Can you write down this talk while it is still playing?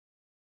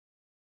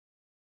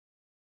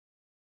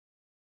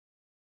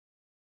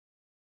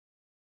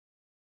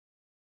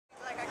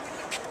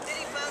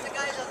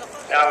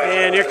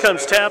And here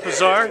comes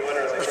Tapizar,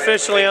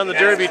 officially on the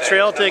Derby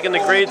Trail, taking the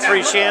Grade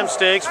 3 Sham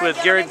Stakes with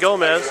Garrett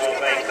Gomez.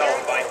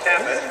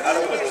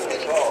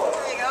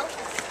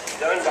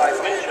 Done by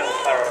Winchell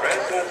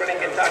Thoroughbreds, and winning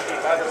Kentucky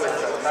by the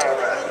Winchell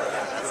Thoroughbreds.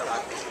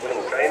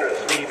 Winning trainer is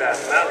Steve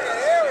Asmalley.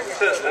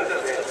 Assistant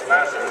is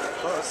Master.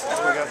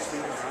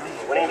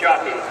 Winning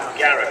jockey,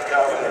 Garrett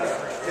Gomez.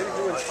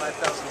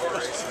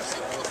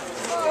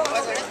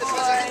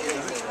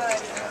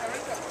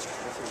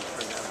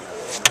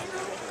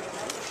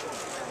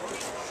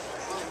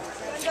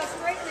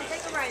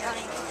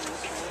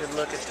 Good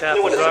look at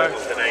Tapizar.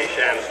 Today,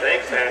 Sham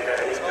Stakes, and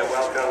Anita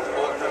welcomes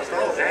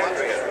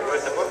Andrea, who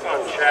wrote the book on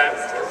Sham,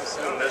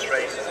 and this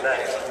race is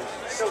next.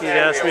 Steve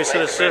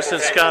Asmussen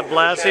assistant Scott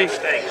Blassie.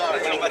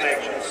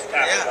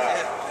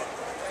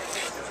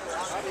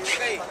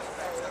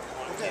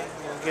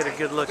 We'll get a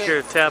good look here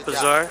at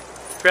Tapizar.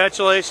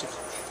 Congratulations.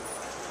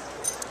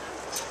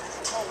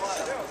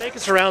 Take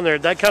us around there.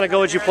 Did that kind of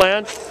go as you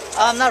planned?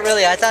 Not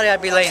really. I thought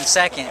I'd be laying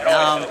second.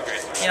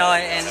 You know,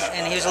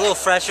 and he was a little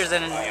fresher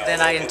than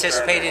I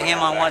anticipated him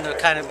on wanting to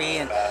kind of be.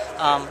 And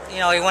you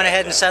know, he went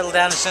ahead and settled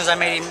down as soon as I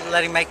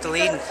let him make the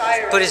lead and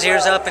put his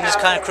ears up and just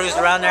kind of cruised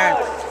around there.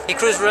 And he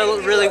cruised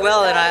really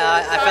well, and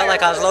I felt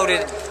like I was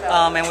loaded.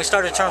 And we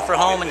started to turn for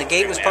home, and the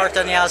gate was parked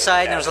on the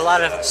outside, and there was a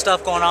lot of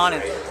stuff going on.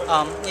 And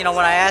you know,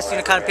 when I asked him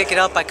to kind of pick it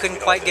up, I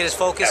couldn't quite get his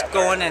focus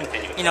going, and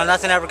you know,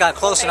 nothing ever got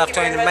close enough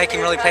to him to make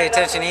him really pay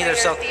attention either.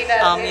 So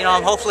you know,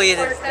 I'm hopefully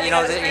that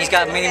that he's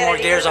got many more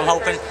gears. I'm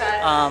hoping.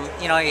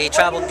 You know, he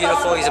traveled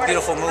beautiful. He's a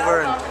beautiful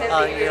mover,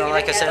 and you know,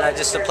 like I said, it's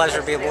just a pleasure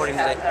to be aboard him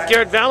today.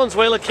 Garrett,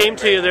 Valenzuela came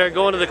to you there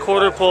going to the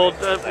quarter pole.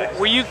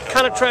 Were you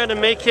kind of trying to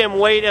make him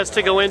wait as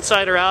to go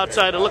inside or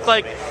outside? It looked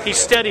like he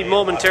steadied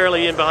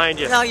momentarily in behind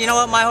you. No, you know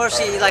what, my horse,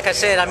 like I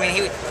said, I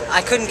mean,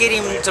 I couldn't get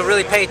him to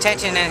really pay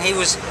attention, and he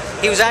was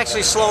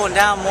actually slowing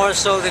down more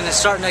so than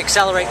starting to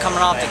accelerate coming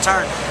off the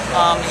turn.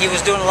 He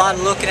was doing a lot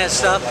of looking at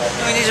stuff.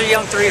 I mean, these are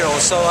young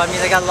 3-year-olds, so I mean,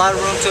 they got a lot of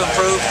room to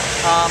improve.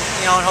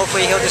 You know, and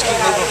hopefully he'll just keep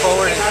moving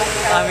forward. And,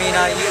 I mean,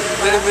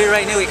 we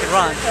already knew he could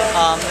run.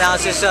 Now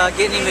it's just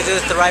getting him to do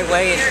it the right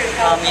way, and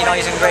you know,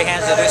 he's in great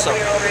hands to do so.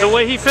 The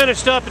way he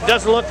finished up, it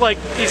doesn't look like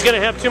he's going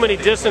to have too many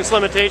distance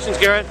limitations,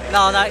 Garrett.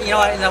 No, not, you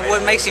know, and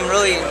what makes him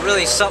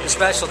really something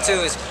special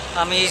too is,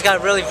 I mean, he's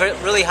got really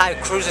high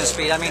cruising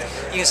speed. I mean,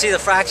 you can see the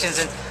fractions,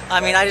 and I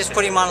mean, I just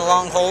put him on a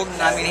long hold,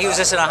 and I mean, he was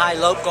just in a high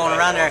lope going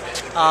around there,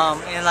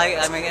 and like,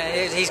 I mean,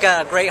 he's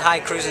got a great high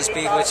cruising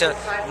speed, which a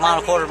mile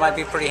and a quarter might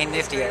be pretty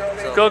nifty at.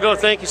 So. Go,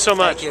 thank you so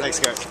much. Thank you. Thanks,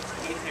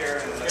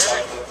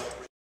 Garrett.